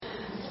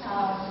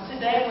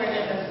Today we're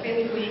in the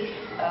 5th week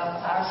of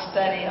our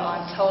study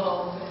on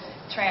total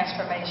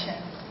transformation.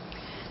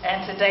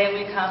 And today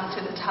we come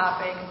to the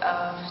topic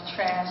of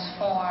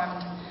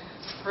transformed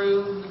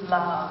through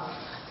love.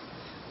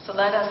 So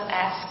let us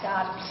ask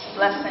God's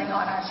blessing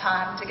on our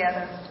time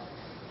together.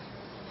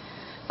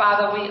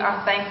 Father, we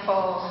are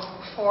thankful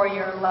for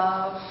your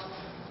love.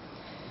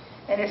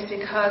 And it's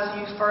because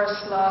you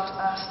first loved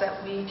us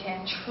that we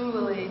can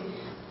truly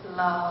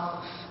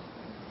love.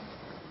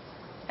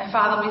 And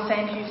Father, we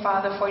thank you,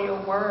 Father, for your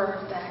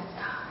word that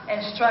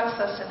instructs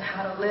us in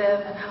how to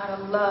live and how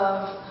to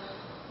love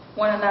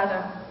one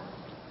another.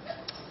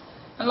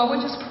 And Lord,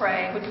 we just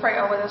pray. We pray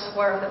over this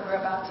word that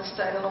we're about to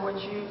study. Lord,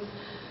 would you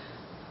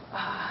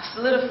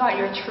solidify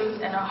your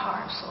truth in our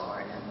hearts,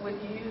 Lord, and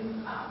would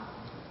you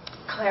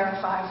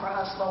clarify for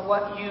us, Lord,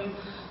 what you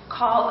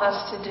call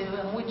us to do,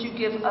 and would you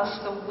give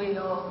us the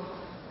will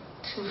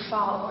to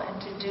follow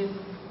and to do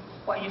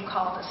what you've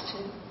called us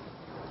to.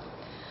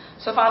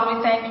 So, Father,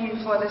 we thank you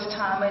for this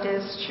time. It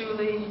is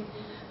truly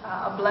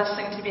a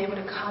blessing to be able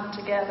to come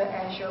together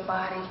as your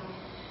body,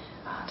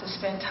 to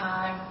spend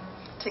time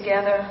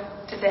together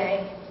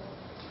today.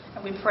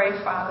 And we pray,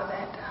 Father,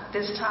 that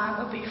this time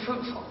will be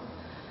fruitful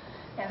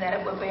and that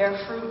it will bear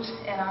fruit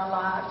in our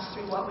lives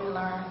through what we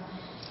learn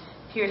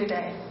here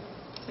today.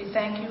 We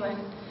thank you and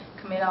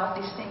commit all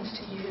these things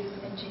to you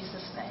in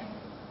Jesus' name.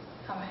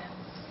 Amen.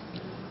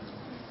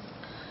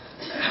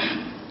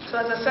 So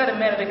as I said a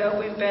minute ago,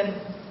 we've been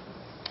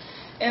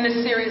in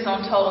this series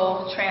on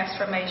total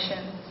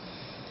transformation.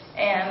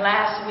 And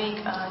last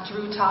week,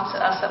 Drew talked to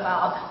us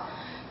about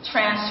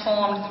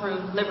transformed through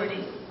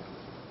liberty.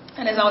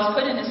 And as I was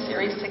putting this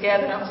series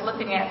together and I was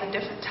looking at the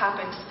different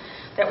topics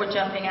that were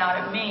jumping out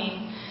at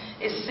me,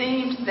 it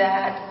seemed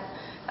that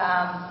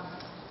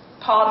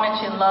Paul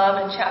mentioned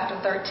love in chapter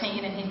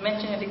 13, and he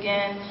mentioned it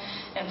again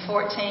in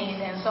 14.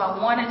 And so I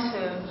wanted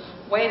to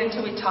wait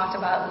until we talked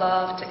about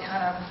love to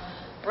kind of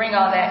bring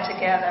all that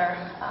together.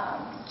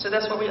 So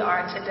that's where we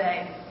are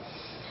today.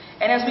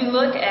 And as we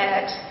look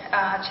at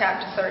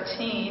chapter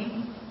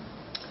 13,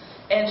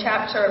 in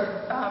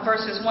chapter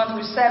verses 1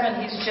 through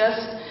 7, he's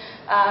just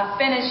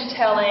finished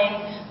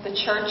telling the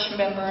church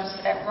members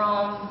at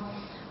Rome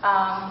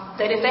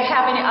that if they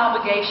have any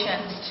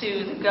obligations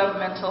to the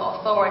governmental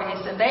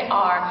authorities, then they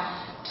are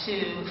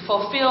to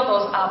fulfill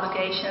those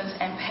obligations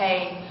and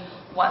pay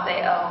what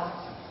they owe.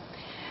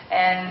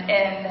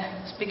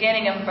 And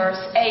beginning in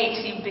verse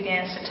 8, he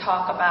begins to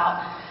talk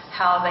about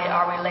how they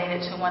are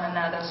related to one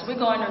another. So we're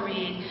going to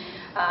read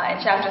in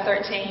chapter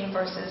 13,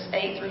 verses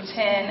 8 through 10,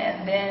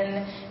 and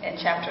then in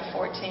chapter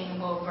 14,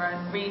 we'll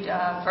read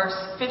verse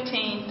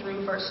 15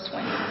 through verse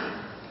 20.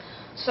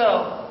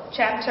 So,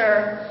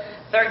 chapter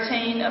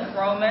 13 of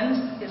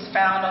Romans is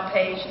found on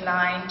page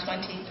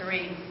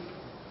 923.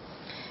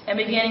 And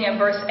beginning in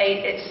verse 8,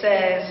 it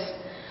says,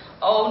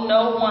 "Owe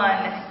no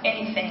one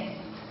anything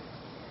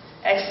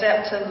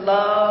except to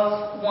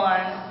love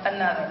one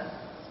another.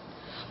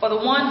 For the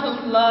one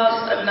who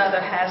loves another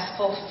has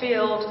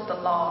fulfilled the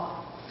law.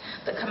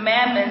 The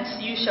commandments,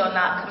 you shall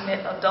not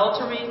commit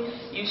adultery,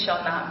 you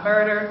shall not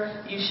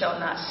murder, you shall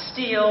not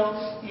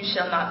steal, you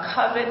shall not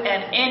covet,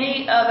 and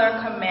any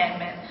other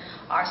commandment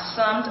are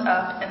summed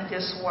up in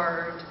this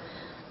word: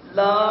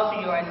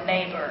 love your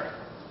neighbor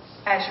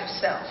as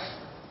yourself.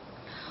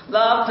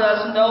 Love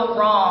does no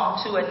wrong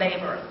to a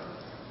neighbor.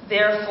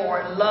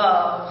 Therefore,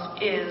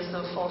 love is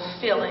the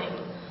fulfilling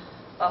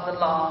of the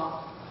law."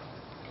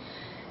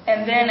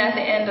 And then at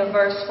the end of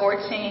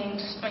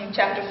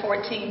chapter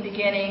 14,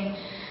 beginning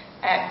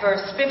at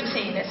verse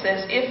 15, it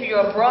says, "If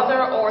your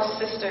brother or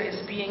sister is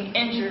being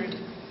injured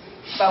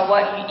by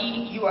what you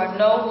eat, you are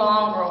no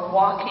longer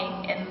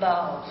walking in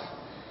love.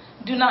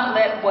 Do not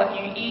let what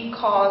you eat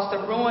cause the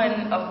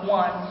ruin of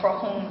one for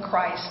whom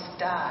Christ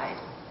died.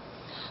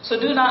 So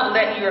do not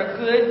let your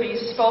good be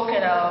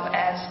spoken of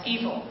as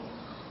evil.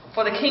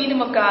 For the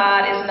kingdom of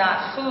God is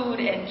not food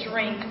and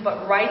drink,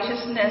 but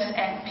righteousness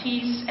and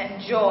peace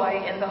and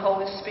joy in the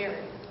Holy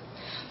Spirit.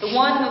 The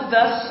one who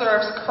thus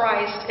serves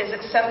Christ is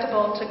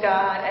acceptable to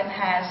God and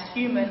has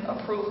human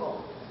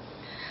approval.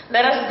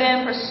 Let us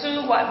then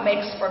pursue what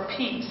makes for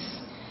peace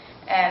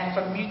and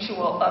for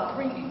mutual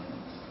upbringing.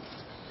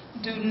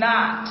 Do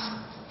not,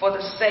 for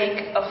the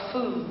sake of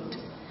food,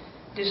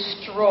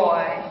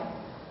 destroy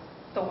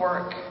the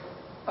work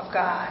of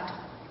God."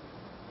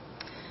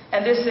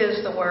 And this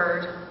is the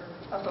word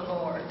of the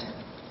Lord.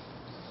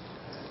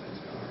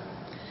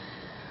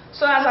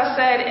 So as I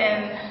said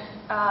in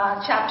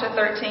chapter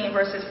 13,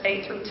 verses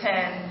 8 through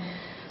 10,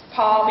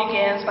 Paul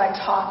begins by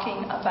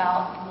talking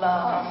about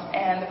love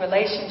and the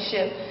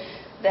relationship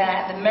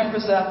that the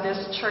members of this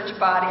church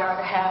body are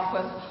to have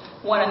with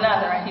one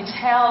another. And he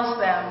tells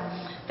them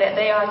that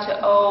they are to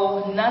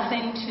owe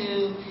nothing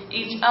to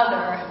each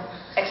other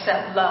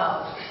except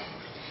love.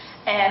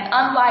 And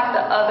unlike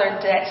the other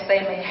debts they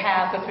may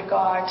have with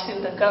regard to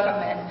the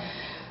government,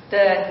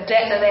 the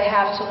debt that they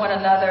have to one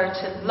another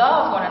to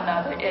love one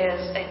another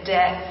is a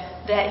debt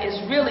that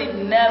is really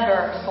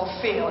never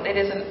fulfilled. It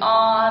is an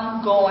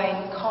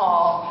ongoing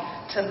call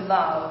to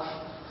love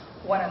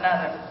one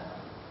another.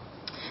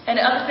 And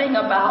the other thing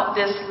about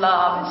this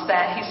love is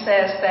that he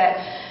says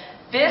that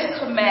this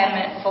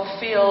commandment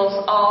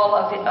fulfills all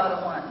of the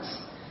other ones.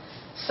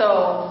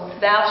 So,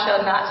 thou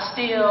shalt not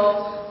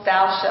steal,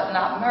 thou shalt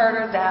not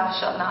murder, thou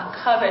shalt not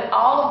covet.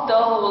 All of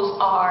those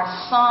are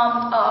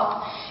summed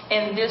up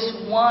in this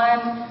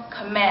one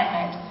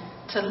commandment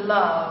to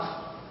love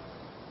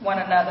one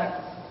another.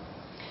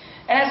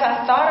 And as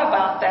I thought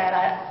about that,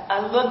 I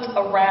looked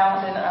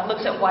around and I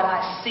looked at what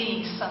I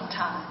see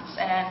sometimes.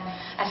 And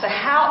I said,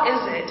 how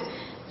is it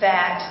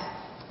that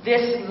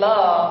this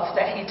love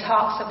that he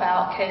talks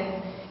about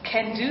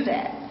can do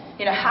that?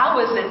 How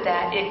is it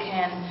that it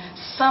can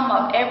sum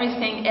up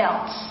everything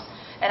else?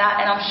 And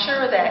I'm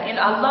sure that,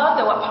 I love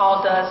that what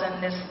Paul does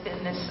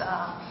in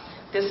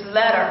this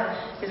letter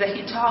is that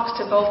he talks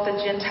to both the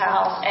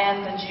Gentiles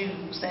and the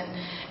Jews.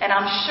 And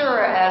I'm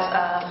sure as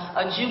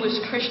a Jewish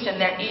Christian,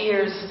 their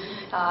ears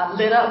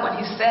lit up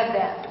when he said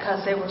that,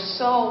 because they were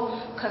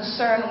so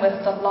concerned with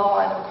the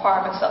law and the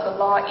requirements of the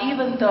law,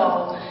 even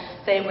though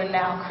they were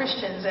now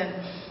Christians. And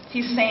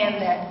he's saying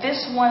that this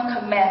one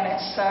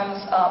commandment sums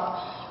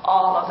up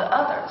all of the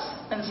others.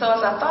 And so as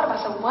I thought about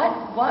it, I said,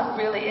 what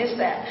really is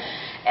that?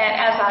 And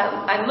as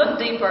I looked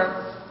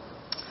deeper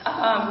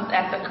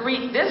at the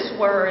Greek, this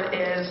word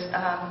is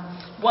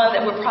one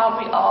that we're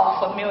probably all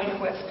familiar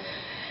with.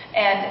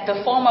 And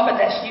the form of it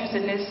that's used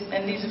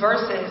in these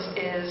verses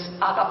is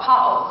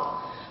agapao,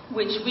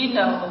 which we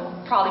know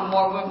probably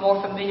we're more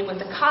familiar with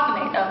the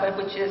cognate of it,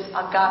 which is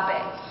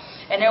agape.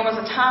 And there was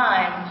a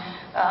time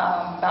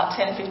about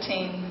 10,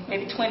 15,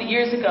 maybe 20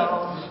 years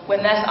ago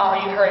when that's all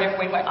you heard.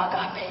 Everybody went,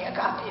 agape,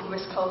 agape.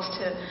 We're supposed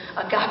to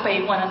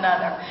agape one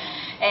another.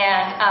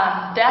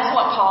 And that's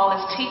what Paul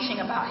is teaching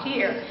about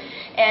here.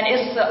 And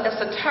it's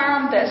a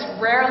term that's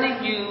rarely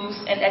used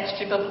in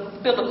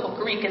extra-biblical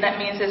Greek, and that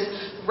means it's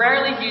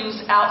rarely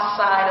used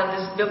outside of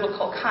this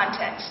biblical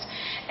context.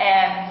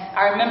 And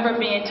I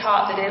remember being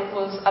taught that it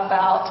was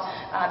about,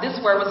 this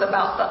word was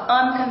about the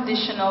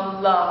unconditional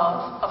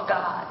love of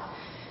God.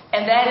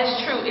 And that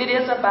is true. It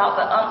is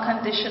about the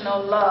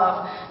unconditional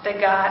love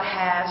that God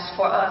has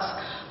for us.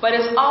 But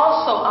it's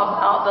also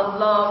about the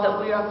love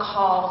that we are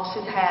called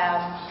to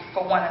have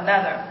for one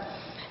another.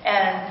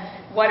 And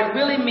what it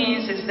really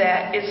means is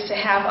that it's to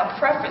have a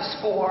preference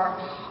for,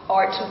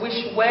 or to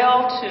wish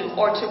well to,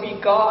 or to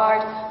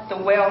regard the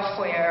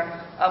welfare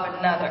of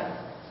another.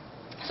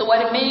 So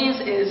what it means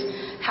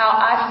is how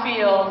I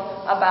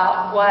feel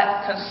about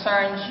what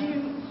concerns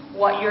you,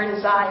 what your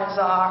desires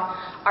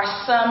are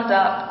summed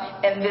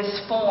up in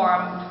this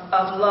form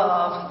of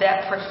love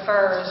that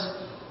prefers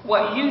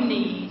what you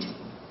need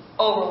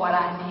over what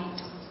I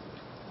need.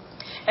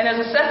 And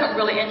there's a second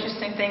really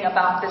interesting thing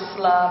about this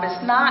love.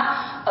 It's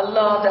not a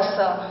love that's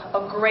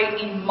a great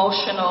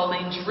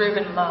emotionally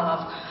driven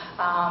love,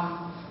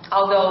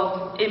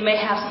 although it may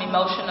have some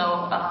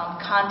emotional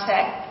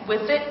contact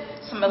with it,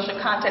 some emotional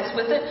context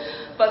with it.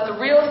 But the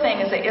real thing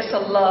is that it's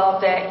a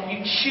love that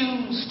you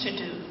choose to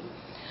do.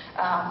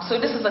 So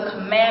this is a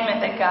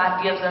commandment that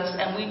God gives us,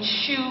 and we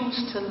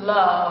choose to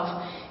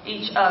love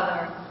each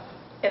other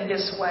in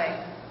this way.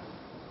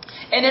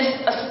 And it's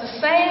the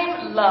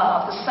same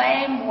love, the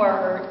same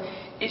word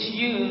is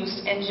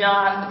used in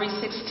John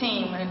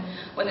 3:16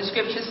 when the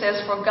scripture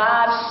says, "For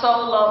God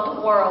so loved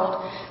the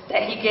world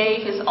that he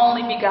gave his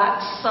only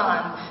begotten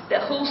Son,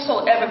 that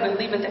whosoever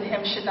believeth in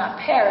him should not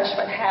perish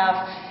but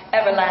have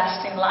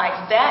everlasting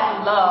life."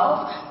 That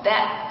love,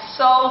 that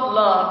sole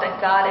love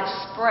that God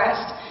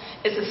expressed,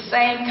 is the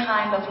same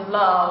kind of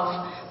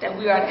love that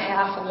we are to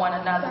have for one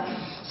another.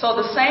 So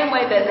the same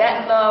way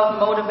that love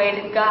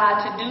motivated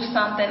God to do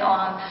something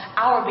on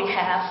our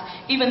behalf,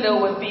 even though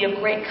it would be a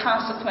great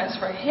consequence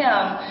for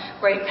him,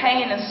 great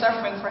pain and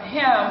suffering for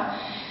him,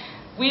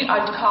 we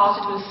are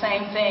called to do the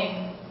same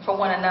thing for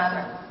one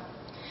another.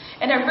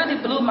 And it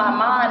really blew my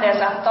mind as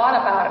I thought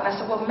about it. And I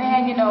said, well,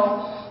 man,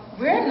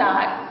 we're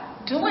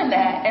not doing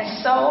that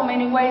in so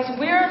many ways.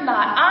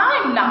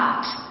 I'm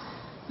not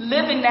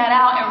living that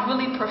out and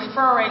really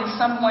preferring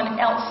someone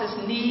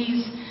else's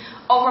needs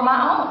over my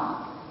own.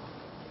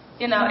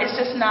 It's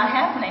just not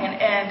happening.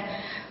 And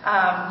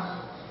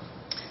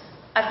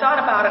I thought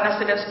about it and I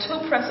said, there's two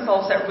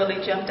principles that really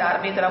jumped out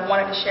at me that I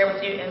wanted to share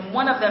with you. And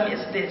one of them is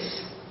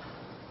this.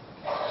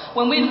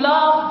 When we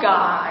love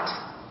God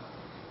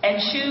and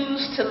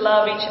choose to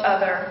love each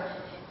other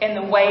in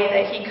the way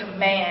that he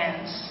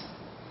commands,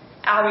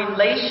 our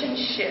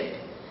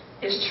relationship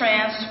is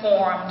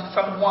transformed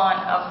from one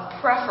of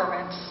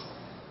preference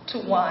to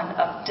one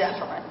of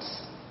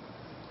deference.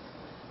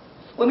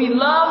 When we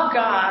love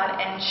God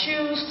and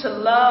choose to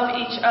love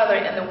each other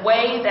in the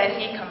way that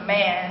he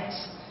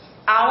commands,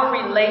 our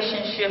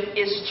relationship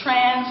is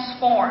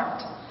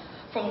transformed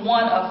from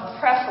one of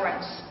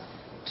preference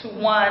to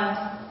one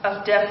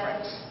of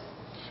deference.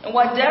 And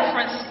what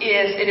deference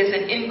is, it is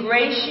an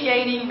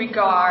ingratiating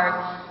regard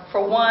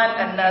for one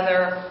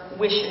another's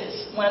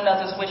wishes.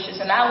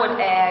 And I would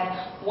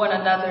add one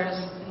another's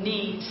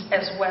needs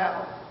as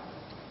well.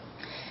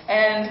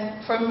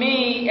 And for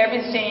me,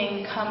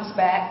 everything comes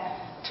back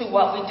to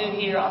what we do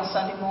here on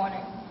Sunday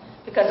morning.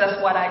 because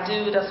that's what I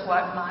do, that's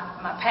what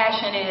my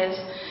passion is.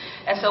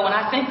 And so when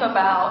I think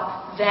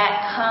about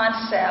that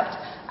concept,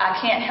 I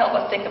can't help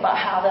but think about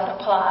how that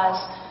applies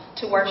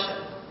to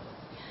worship.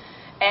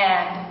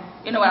 And,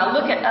 when I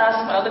look at us,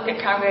 when I look at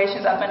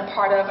congregations I've been a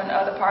part of in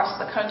other parts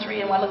of the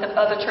country, and when I look at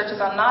other churches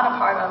I'm not a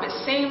part of, it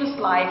seems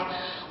like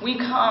we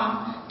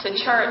come to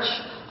church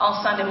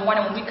on Sunday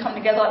morning, when we come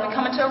together, like we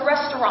come into a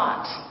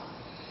restaurant.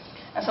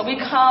 And so we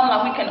come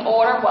like we can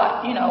order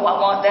what, I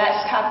want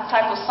that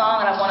type of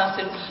song, and I want us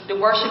to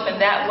worship in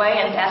that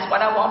way, and that's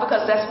what I want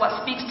because that's what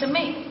speaks to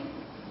me.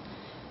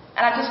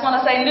 And I just want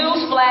to say,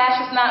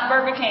 newsflash, it's not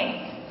Burger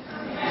King.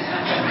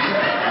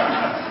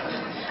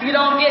 You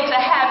don't get to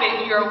have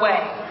it your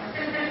way.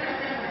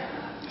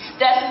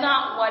 That's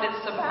not what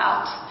it's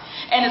about.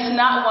 And it's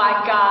not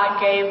why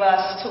God gave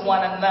us to one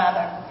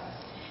another.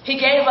 He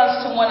gave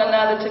us to one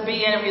another to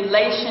be in a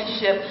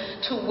relationship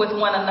with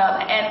one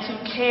another and to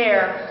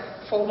care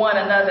for one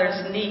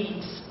another's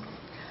needs.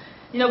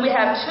 We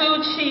have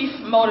two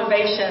chief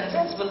motivations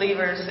as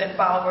believers and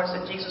followers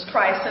of Jesus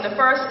Christ. And the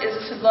first is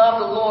to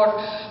love the Lord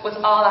with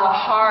all our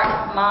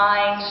heart,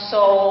 mind,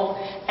 soul,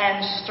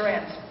 and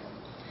strength.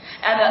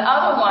 And the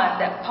other one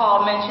that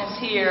Paul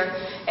mentions here,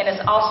 and is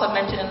also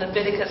mentioned in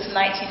Leviticus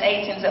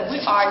 19:18, is that we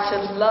are to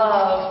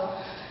love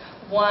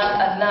one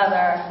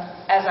another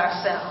as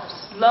ourselves.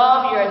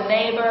 Love your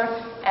neighbor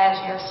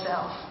as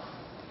yourself.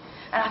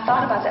 And I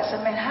thought about that. I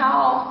said, man,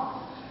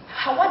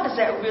 what does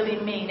that really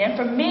mean? And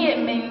for me,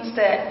 it means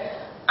that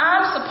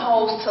I'm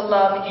supposed to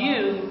love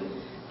you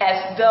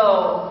as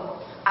though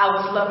I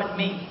was loving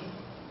me.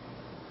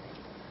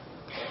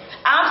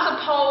 I'm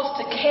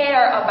supposed to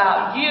care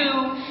about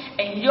you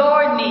and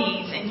your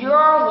needs and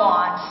your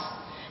wants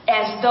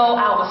as though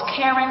I was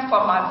caring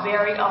for my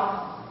very own.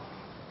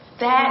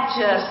 That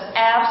just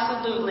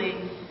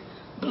absolutely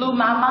blew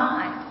my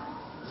mind.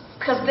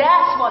 Because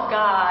that's what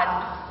God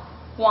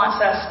wants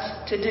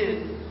us to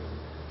do.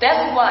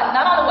 That's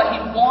not only what He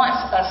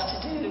wants us to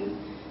do,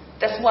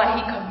 that's what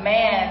He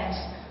commands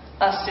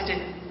us to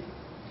do.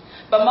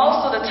 But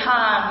most of the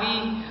time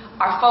we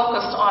are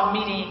focused on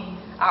meeting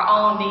our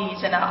own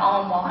needs and our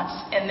own wants.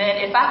 And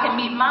then if I can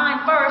meet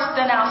mine first,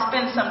 then I'll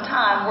spend some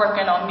time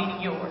working on meeting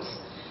yours.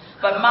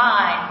 But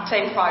mine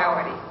take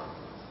priority.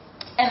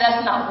 And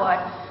that's not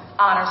what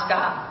honors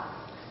God.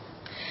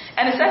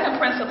 And the second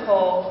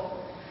principle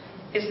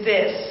is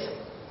this.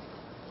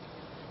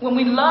 When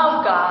we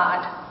love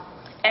God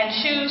and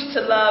choose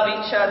to love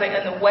each other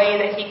in the way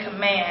that He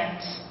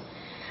commands,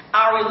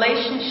 our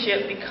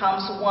relationship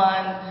becomes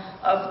one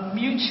of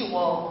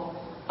mutual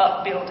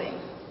upbuilding.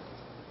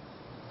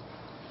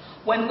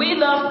 When we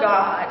love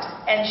God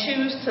and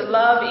choose to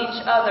love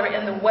each other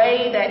in the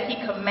way that He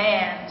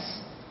commands,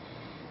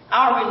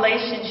 our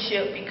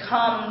relationship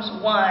becomes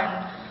one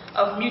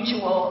of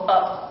mutual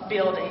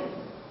upbuilding.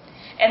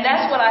 And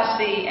that's what I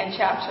see in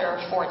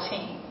chapter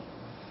 14.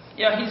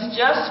 He's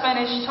just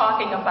finished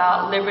talking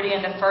about liberty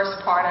in the first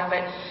part of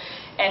it,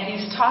 and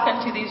he's talking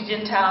to these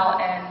Gentile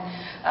and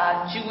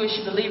Jewish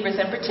believers,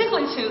 and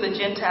particularly to the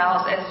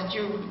Gentiles, as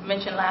Drew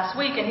mentioned last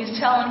week, and he's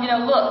telling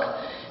them, look,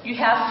 you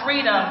have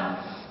freedom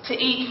to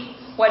eat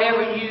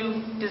whatever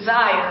you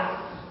desire,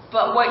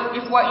 but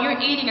if what you're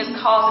eating is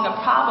causing a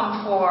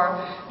problem for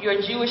your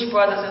Jewish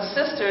brothers and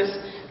sisters,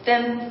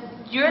 then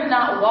you're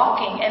not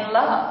walking in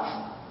love.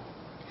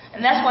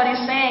 And that's what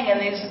he's saying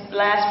in these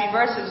last few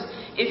verses.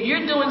 If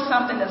you're doing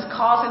something that's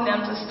causing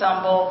them to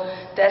stumble,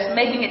 that's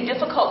making it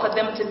difficult for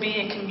them to be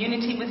in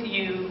community with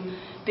you,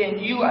 then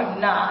you are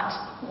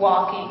not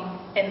walking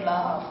in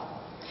love.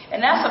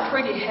 And that's a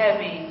pretty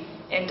heavy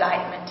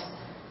indictment.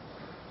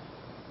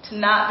 To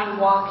not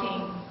be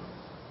walking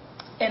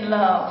in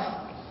love.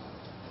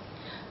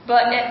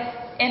 But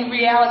in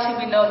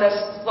reality, we know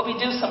that's what we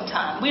do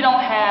sometimes. We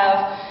don't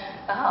have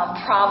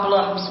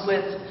problems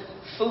with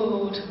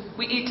food.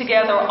 We eat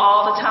together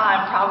all the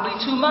time, probably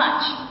too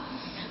much.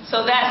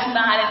 So that's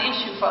not an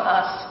issue for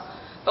us.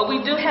 But we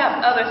do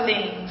have other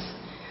things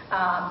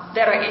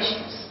that are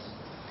issues.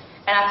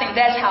 And I think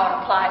that's how it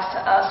applies to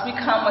us. We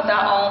come with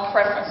our own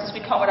preferences.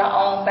 We come with our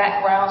own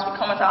backgrounds. We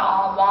come with our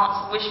own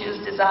wants, wishes,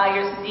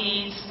 desires,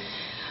 needs,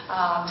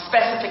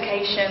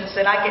 specifications,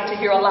 and I get to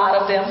hear a lot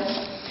of them.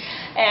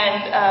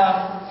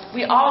 And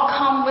we all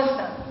come with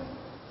them.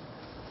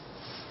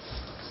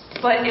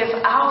 But if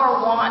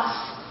our wants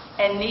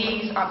and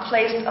needs are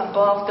placed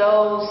above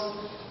those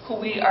who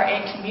we are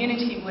in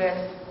community with,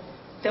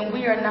 then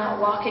we are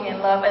not walking in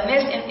love. And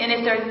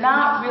if they're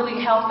not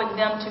really helping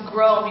them to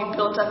grow and be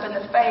built up in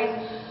the faith,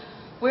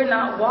 we're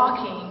not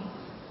walking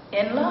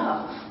in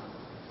love.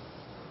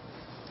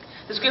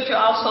 The scripture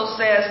also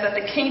says that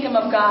the kingdom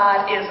of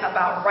God is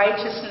about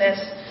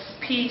righteousness,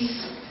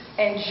 peace,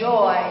 and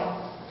joy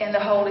in the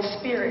Holy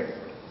Spirit.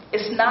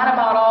 It's not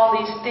about all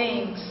these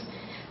things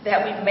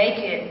that we make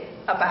it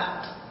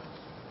about.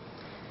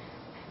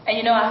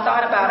 And I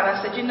thought about it.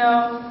 I said,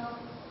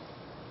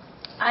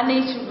 I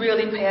need to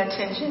really pay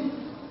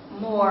attention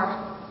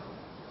more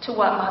to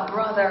what my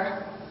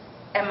brother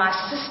and my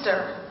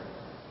sister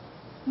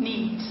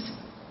needs.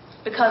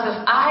 Because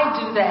if I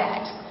do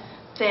that,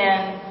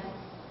 then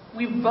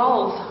we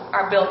both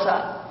are built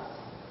up.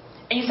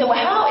 And you say, well,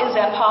 how is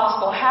that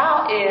possible?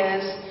 How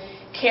is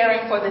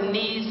caring for the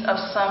needs of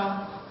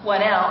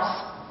someone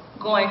else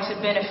going to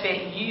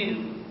benefit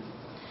you?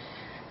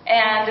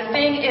 And the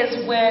thing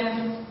is,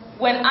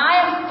 when I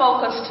am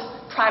focused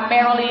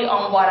primarily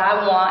on what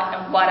I want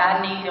and what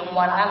I need and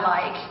what I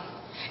like,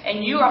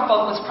 and you are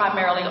focused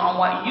primarily on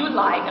what you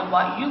like and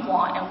what you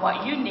want and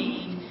what you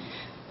need,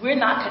 we're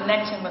not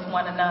connecting with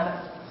one another.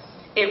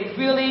 It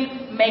really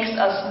makes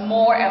us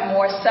more and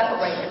more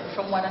separated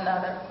from one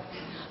another.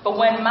 But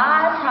when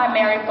my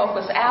primary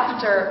focus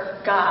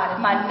after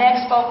God, my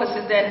next focus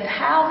is then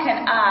how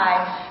can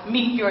I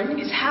meet your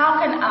needs?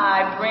 How can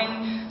I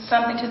bring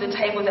something to the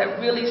table that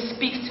really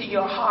speaks to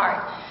your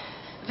heart?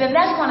 Then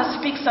that's going to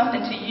speak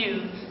something to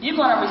you. You're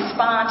going to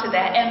respond to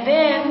that. And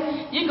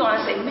then you're going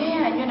to say,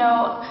 man,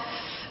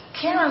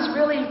 Karen's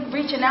really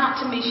reaching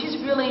out to me.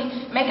 She's really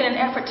making an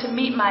effort to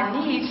meet my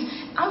needs.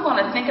 I'm going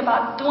to think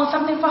about doing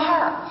something for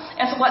her.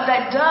 And so what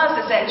that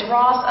does is that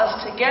draws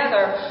us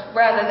together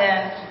rather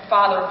than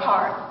farther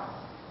apart.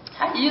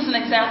 I used an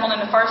example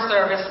in the first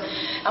service.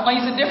 I'm going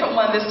to use a different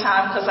one this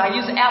time because I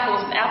used apples,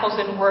 and apples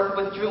didn't work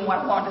with Drew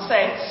what I wanted to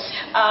say.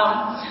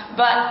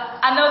 But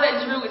I know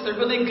that Drew is a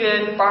really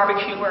good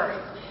barbecuer.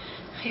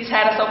 He's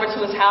had us over to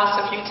his house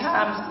a few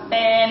times.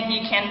 Man,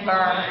 he can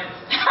burn.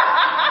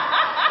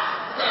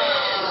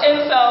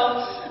 And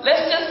so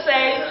let's just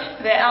say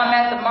that I'm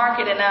at the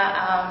market and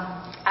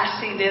I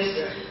see this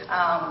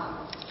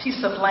piece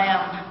of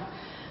lamb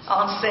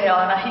on sale,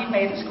 and he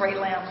made this great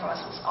lamb for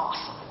us. It was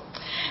awesome.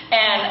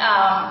 And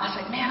I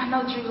said, man, I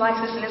know Drew likes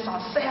this and it's on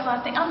sale.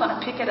 I think I'm going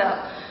to pick it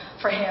up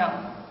for him.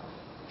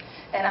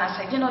 And I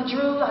said,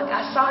 Drew,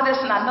 I saw this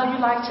and I know you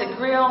like to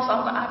grill. So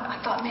I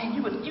thought, man,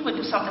 you would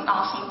do something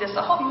awesome with this. So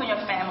I hope you and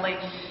your family,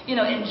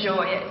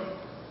 enjoy it.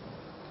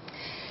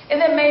 And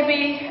then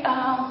maybe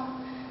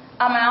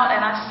I'm out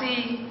and I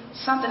see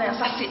something else.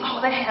 I see,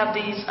 they have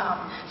these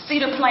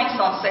cedar planks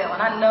on sale.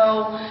 And I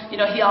know,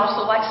 he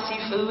also likes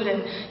seafood.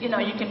 And,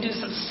 you can do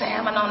some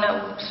salmon on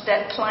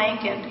that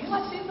plank. And do you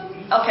like seafood?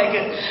 Okay,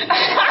 good.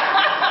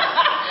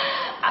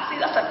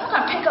 I said, I'm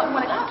going to pick up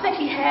one. I don't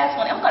think he has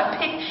one. I'm going to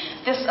pick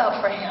this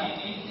up for him.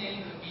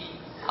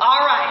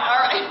 All right.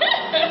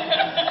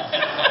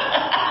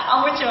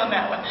 I'm with you on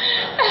that one.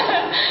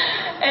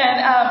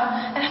 And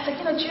I said,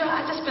 Drew,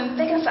 I've just been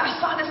thinking, I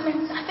saw this,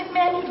 man. I think,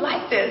 man, you'd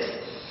like this.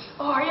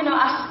 Or, I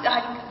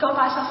go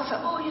by something and say,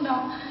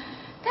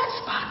 that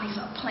spot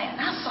needs a plant.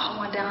 I saw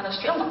one down the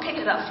street. I'm going to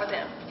pick it up for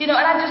them. And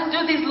I just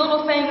do these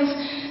little things,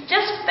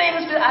 just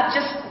things that I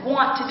just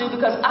want to do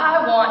because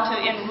I want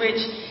to enrich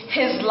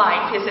his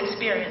life, his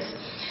experience.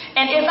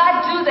 And if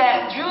I do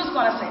that, Drew's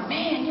going to say,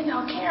 man,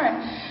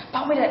 Karen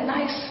bought me that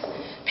nice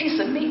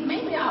piece of meat.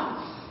 Maybe I'll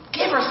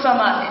give her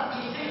some of it.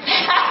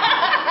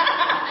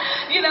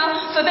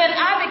 So then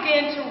I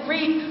begin to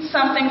reap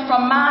something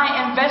from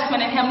my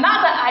investment in him.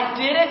 Not that I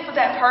did it for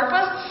that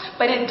purpose,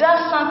 but it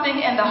does something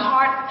in the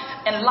heart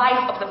and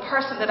life of the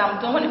person that I'm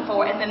doing it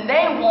for, and then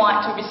they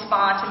want to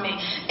respond to me.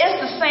 It's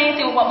the same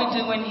thing with what we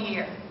do in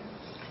here.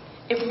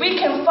 If we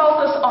can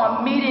focus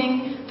on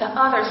meeting the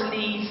other's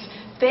needs,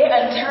 they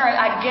in turn,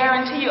 I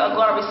guarantee you, are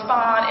going to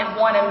respond and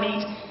want to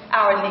meet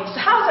our needs. So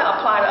how does that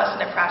apply to us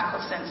in a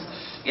practical sense?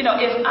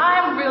 If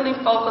I'm really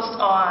focused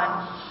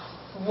on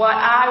what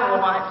I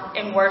want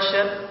in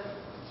worship,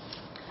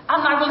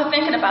 I'm not really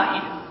thinking about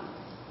you.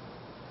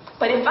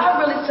 But if I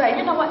really say,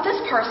 this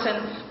person,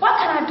 what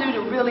can I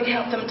do to really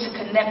help them to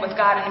connect with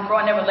God and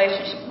grow in their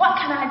relationship? What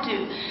can I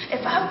do?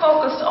 If I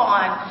focus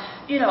on,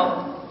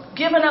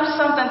 giving up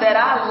something that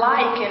I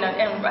like and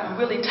I'm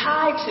really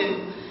tied to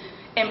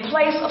in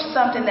place of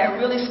something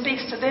that really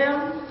speaks to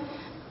them,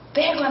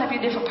 they're going to be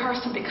a different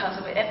person because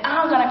of it. And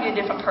I'm going to be a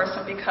different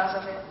person because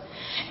of it.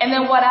 And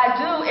then what I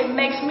do, it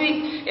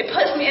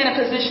puts me in a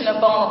position of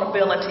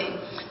vulnerability.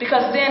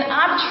 Because then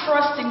I'm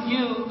trusting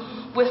you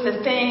with the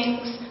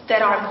things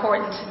that are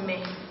important to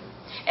me.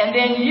 And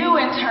then you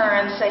in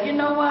turn say, you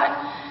know what?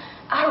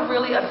 I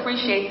really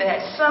appreciate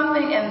that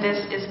something in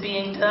this is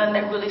being done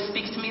that really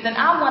speaks to me. Then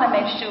I want to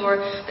make sure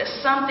that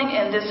something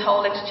in this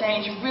whole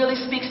exchange really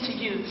speaks to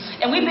you.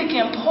 And we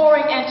begin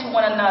pouring into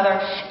one another,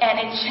 and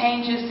it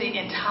changes the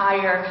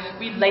entire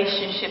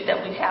relationship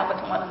that we have with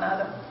one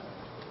another.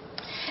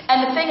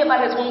 And the thing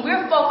about it is, when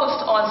we're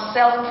focused on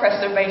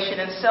self-preservation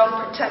and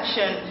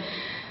self-protection,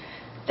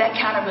 that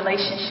kind of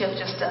relationship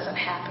just doesn't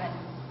happen.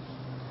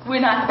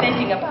 We're not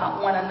thinking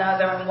about one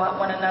another and what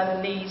one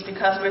another needs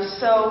because we're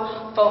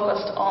so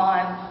focused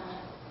on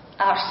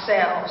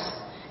ourselves.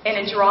 And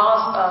it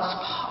draws us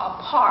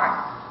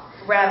apart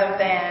rather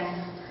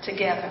than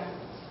together.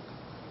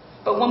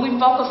 But when we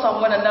focus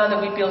on one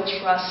another, we build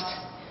trust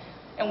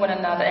in one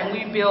another. And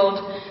we build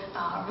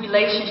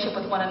relationship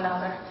with one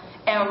another.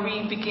 And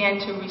we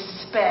begin to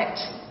respect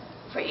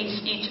for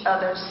each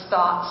other's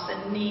thoughts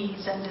and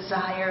needs and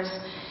desires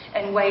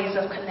and ways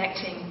of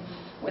connecting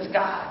with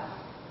God.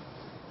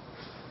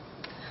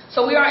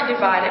 So we aren't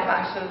divided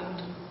by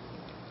food.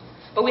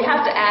 But we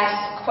have to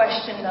ask the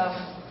question of,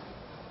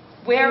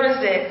 where is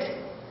it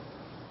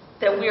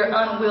that we are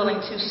unwilling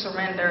to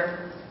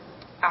surrender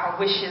our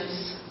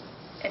wishes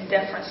in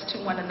deference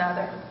to one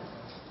another?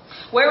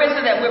 Where is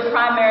it that we're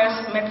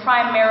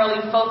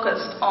primarily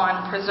focused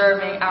on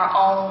preserving our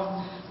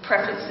own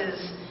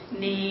preferences,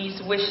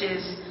 needs,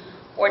 wishes,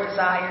 or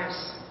desires?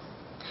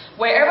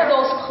 Wherever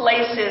those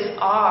places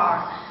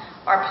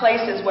are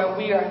places where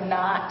we are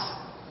not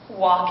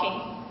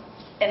walking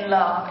in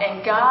love.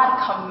 And God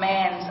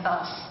commands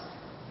us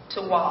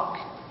to walk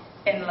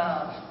in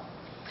love.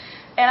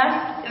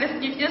 And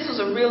this was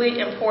a really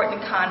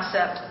important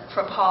concept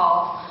for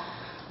Paul.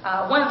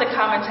 One of the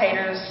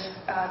commentators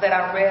that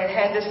I read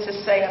had this to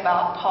say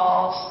about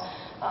Paul's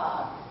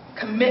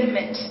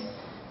commitment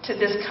to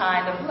this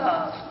kind of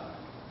love.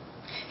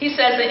 He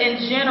says that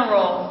in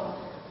general,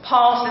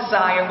 Paul's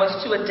desire was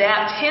to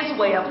adapt his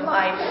way of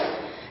life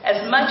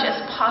as much as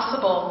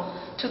possible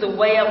to the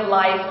way of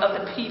life of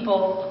the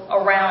people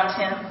around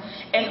him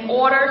in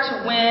order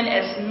to win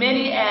as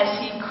many as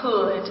he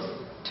could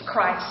to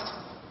Christ.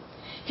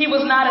 He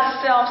was not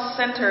a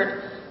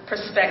self-centered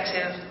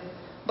perspective,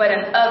 but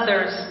an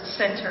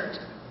others-centered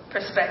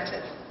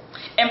perspective.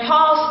 In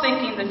Paul's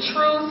thinking, the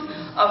truth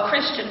of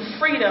Christian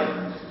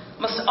freedom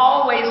must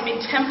always be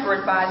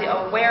tempered by the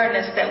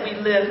awareness that we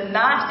live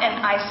not in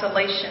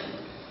isolation,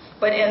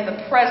 but in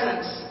the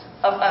presence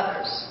of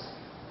others,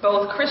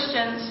 both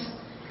Christians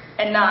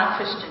and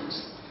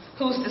non-Christians,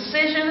 whose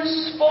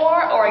decisions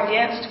for or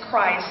against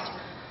Christ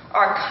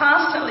are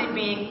constantly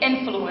being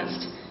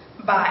influenced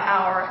by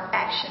our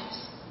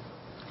actions.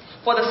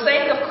 For the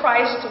sake of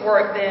Christ's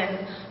work,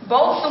 then,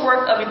 both the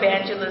work of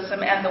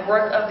evangelism and the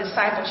work of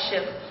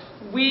discipleship,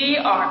 we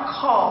are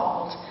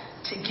called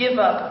to give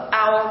up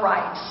our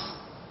rights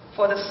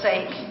for the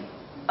sake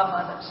of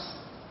others.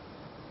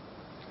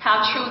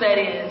 How true that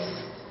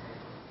is,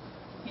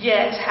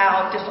 yet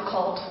how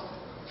difficult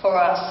for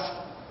us.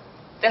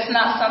 That's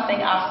not something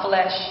our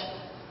flesh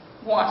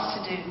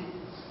wants to do.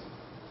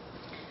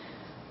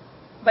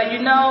 But you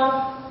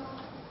know,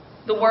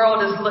 the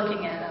world is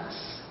looking at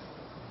us.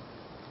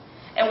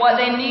 And what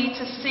they need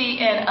to see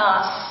in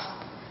us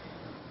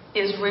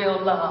is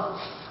real love,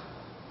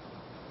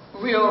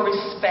 real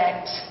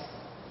respect,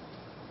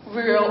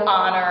 real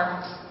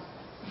honor,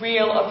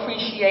 real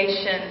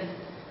appreciation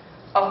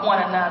of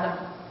one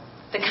another.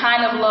 The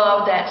kind of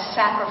love that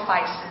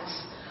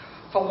sacrifices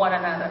for one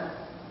another.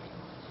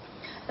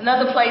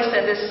 Another place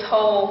that this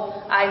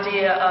whole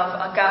idea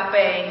of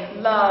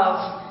agape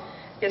love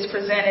is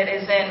presented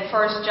is in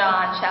 1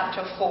 John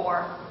chapter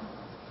 4.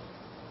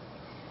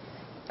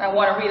 I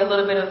want to read a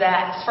little bit of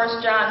that.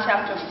 1 John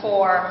chapter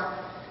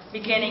 4,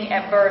 beginning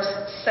at verse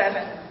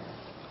 7.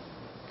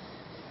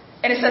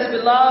 And it says,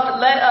 "Beloved,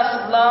 let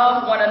us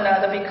love one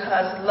another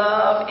because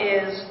love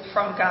is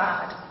from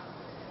God.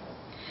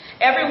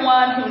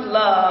 Everyone who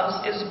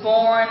loves is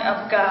born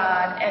of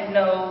God and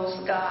knows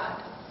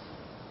God.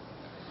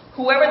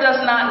 Whoever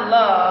does not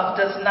love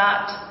does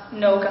not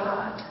know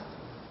God,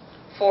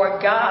 for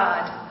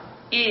God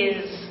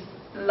is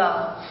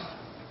love.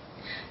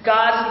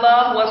 God's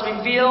love was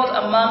revealed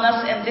among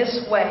us in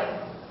this way.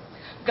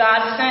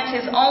 God sent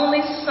his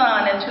only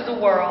Son into the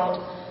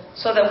world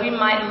so that we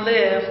might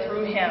live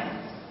through him.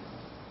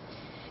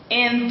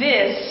 In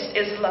this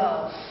is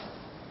love.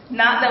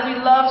 Not that we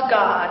loved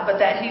God, but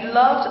that he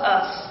loved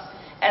us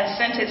and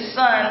sent his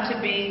Son to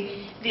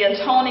be the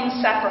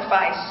atoning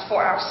sacrifice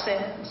for our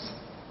sins.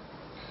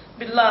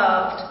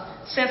 Beloved,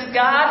 since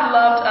God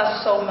loved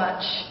us so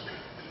much,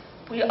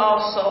 we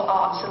also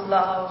ought to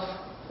love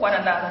one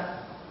another.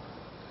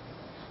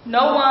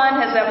 No one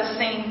has ever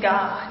seen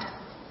God.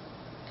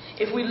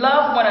 If we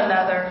love one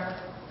another,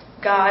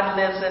 God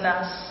lives in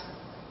us,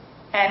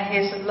 and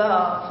his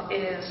love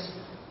is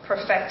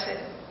perfected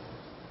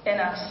in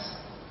us."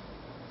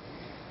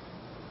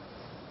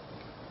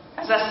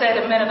 As I said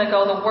a minute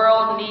ago, the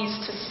world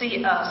needs to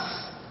see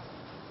us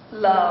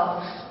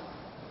love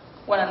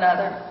one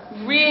another.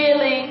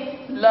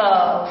 Really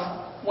love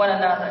one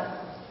another.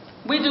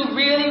 We do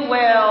really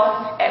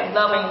well at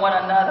loving one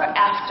another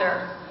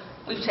after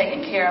we've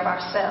taken care of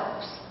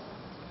ourselves.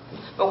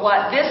 But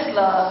what this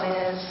love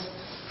is,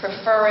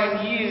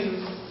 preferring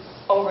you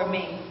over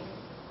me.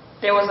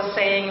 There was a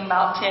saying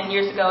about 10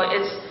 years ago,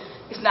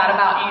 it's not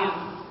about you.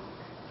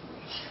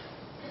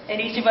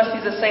 And each of us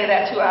needs to say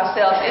that to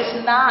ourselves.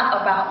 It's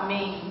not about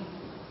me,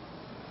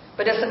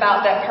 but it's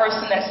about that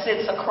person that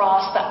sits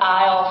across the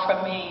aisle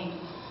from me,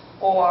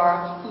 or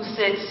who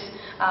sits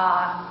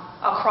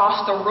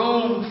across the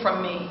room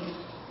from me,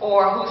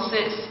 or who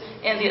sits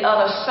in the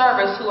other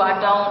service who I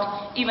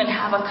don't even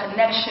have a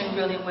connection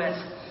really with.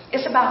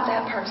 It's about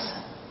that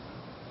person.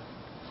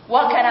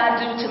 What can I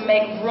do to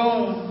make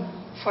room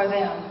for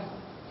them?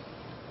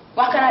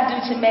 What can I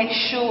do to make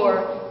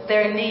sure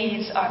their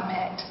needs are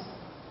met?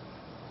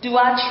 Do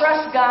I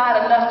trust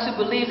God enough to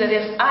believe that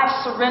if I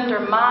surrender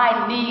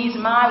my needs,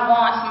 my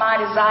wants, my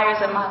desires,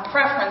 and my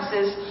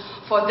preferences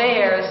for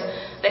theirs,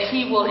 that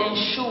he will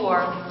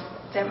ensure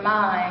that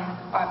mine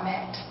are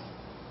met?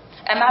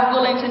 Am I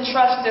willing to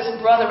trust this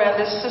brother and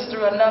this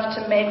sister enough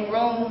to make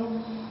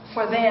room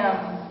for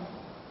them?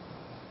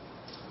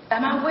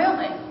 Am I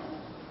willing?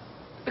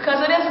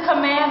 Because it is a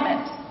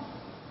commandment,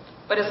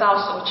 but it's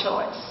also a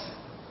choice.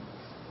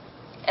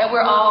 And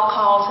we're all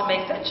called to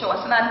make that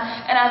choice. And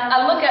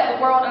I look at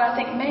the world and I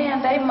think,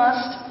 man, they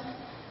must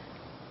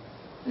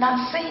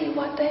not see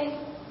what they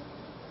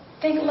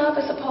think love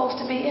is supposed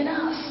to be in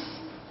us.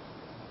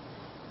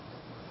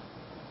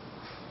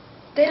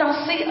 They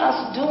don't see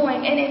us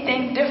doing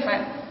anything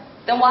different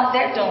than what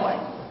they're doing.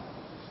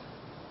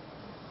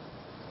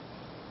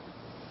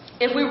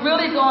 If we're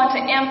really going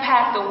to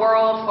impact the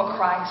world for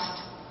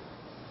Christ,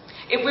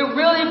 if we're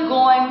really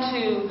going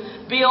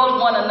to build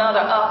one another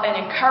up and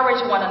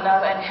encourage one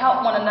another and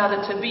help one another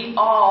to be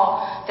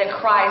all that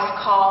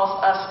Christ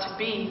calls us to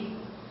be,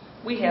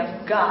 we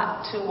have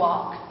got to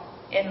walk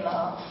in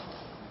love.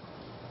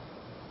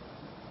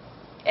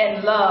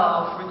 And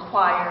love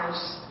requires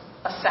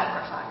a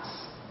sacrifice.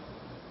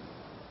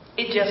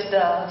 It just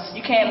does.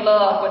 You can't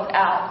love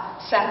without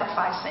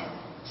sacrificing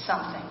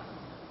something.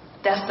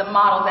 That's the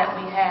model that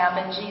we have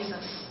in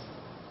Jesus.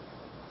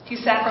 He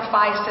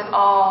sacrificed it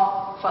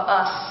all for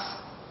us.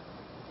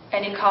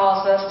 And he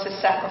calls us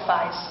to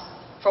sacrifice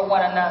for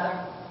one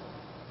another.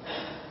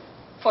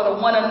 For the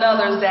one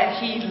another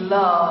that he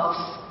loves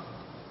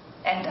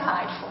and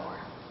died for.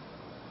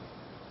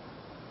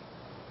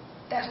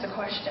 That's the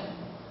question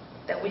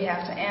that we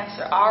have to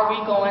answer. Are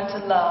we going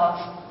to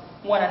love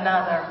one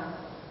another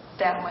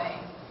that way?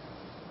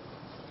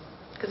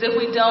 Because if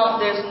we don't,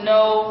 there's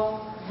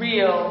no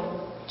real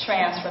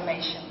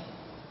transformation.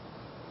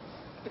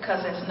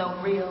 Because there's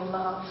no real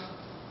love.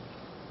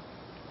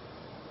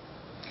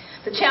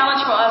 The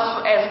challenge for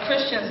us as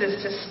Christians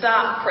is to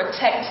stop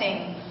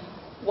protecting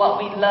what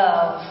we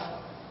love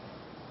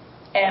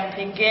and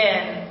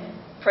begin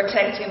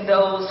protecting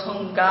those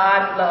whom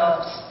God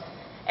loves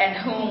and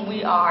whom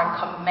we are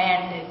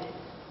commanded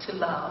to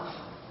love.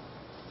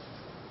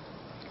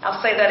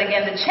 I'll say that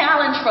again. The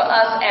challenge for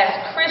us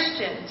as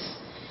Christians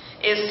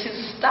is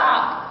to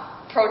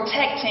stop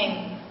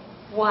protecting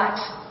what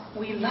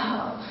we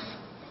love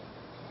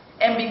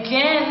and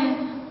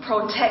begin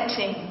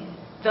protecting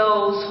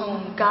those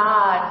whom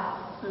God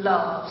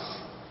loves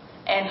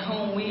and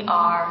whom we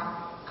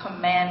are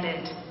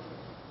commanded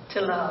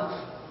to love.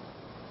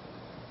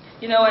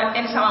 You know,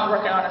 anytime I'm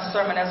working on a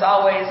sermon, there's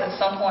always at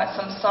some point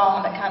some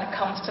song that kind of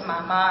comes to my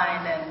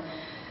mind, and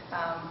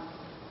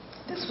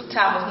this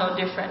time was no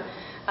different.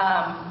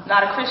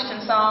 Not a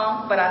Christian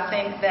song, but I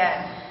think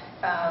that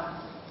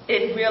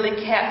it really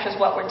captures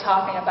what we're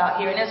talking about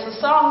here. And it's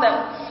a song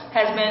that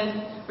has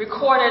been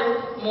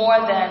recorded more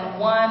than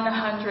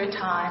 100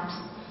 times.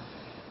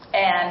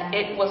 And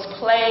it was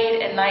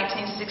played in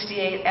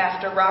 1968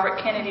 after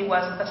Robert Kennedy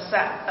was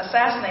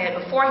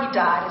assassinated. Before he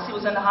died, as he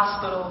was in the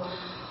hospital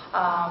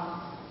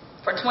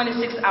for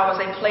 26 hours,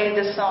 they played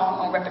this song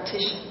on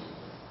repetition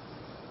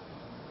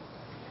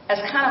as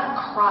kind of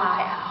a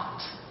cry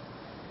out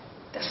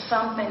that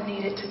something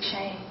needed to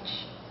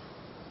change.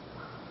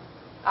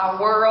 Our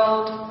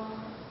world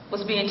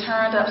was being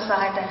turned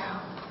upside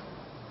down.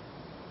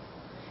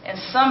 And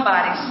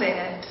somebody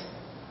said,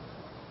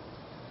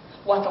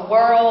 what the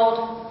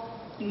world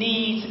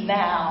needs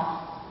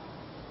now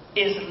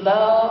is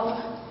love,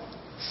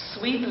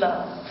 sweet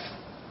love.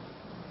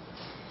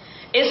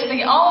 It's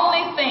the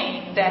only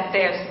thing that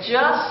there's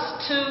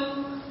just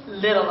too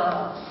little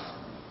of.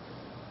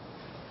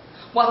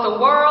 What the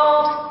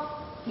world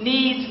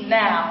needs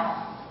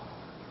now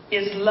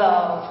is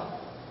love,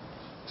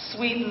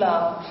 sweet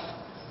love.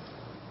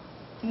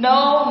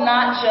 No,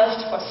 not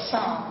just for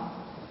some,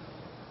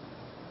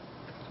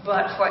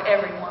 but for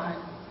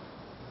everyone.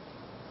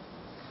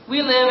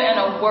 We live in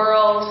a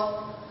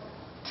world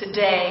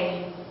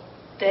today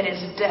that is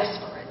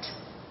desperate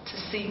to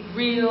see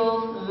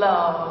real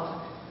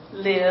love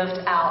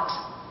lived out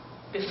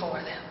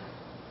before them.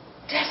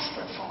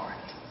 Desperate for it.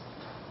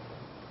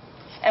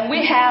 And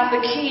we have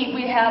the key.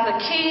 We have the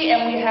key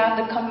and we have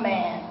the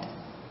command.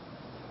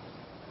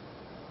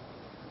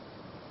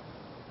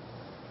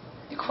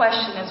 The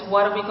question is,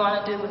 what are we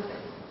going to do with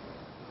it?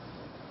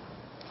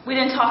 We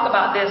didn't talk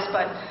about this,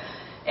 but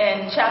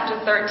in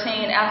chapter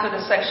 13, after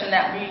the section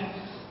that we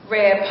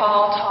read,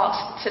 Paul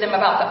talks to them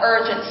about the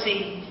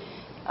urgency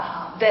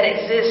that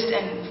exists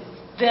in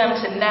them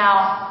to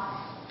now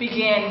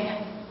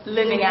begin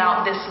living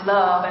out this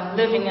love and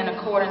living in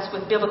accordance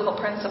with biblical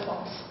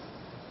principles.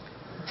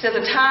 So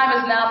the time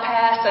is now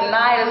past, the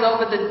night is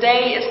over, the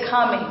day is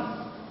coming.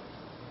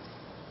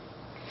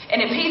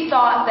 And if he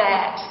thought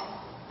that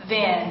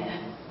then,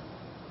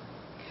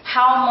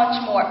 how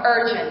much more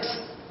urgent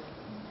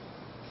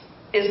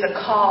is the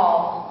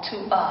call to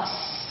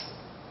us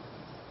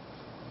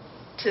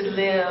to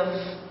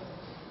live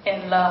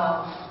in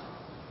love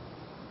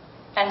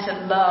and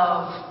to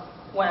love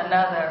one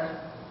another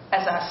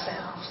as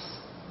ourselves.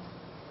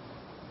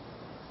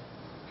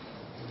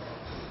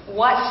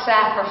 What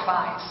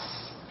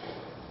sacrifice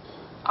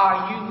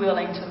are you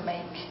willing to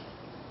make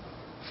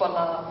for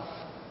love?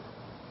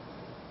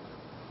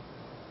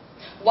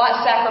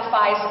 What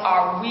sacrifice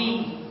are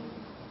we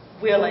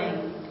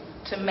willing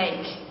to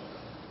make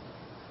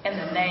in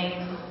the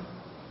name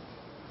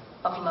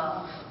of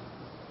love?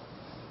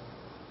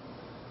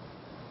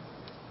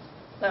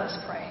 Let us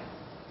pray.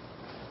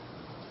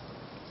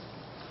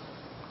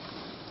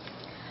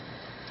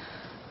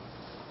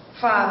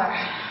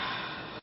 Father,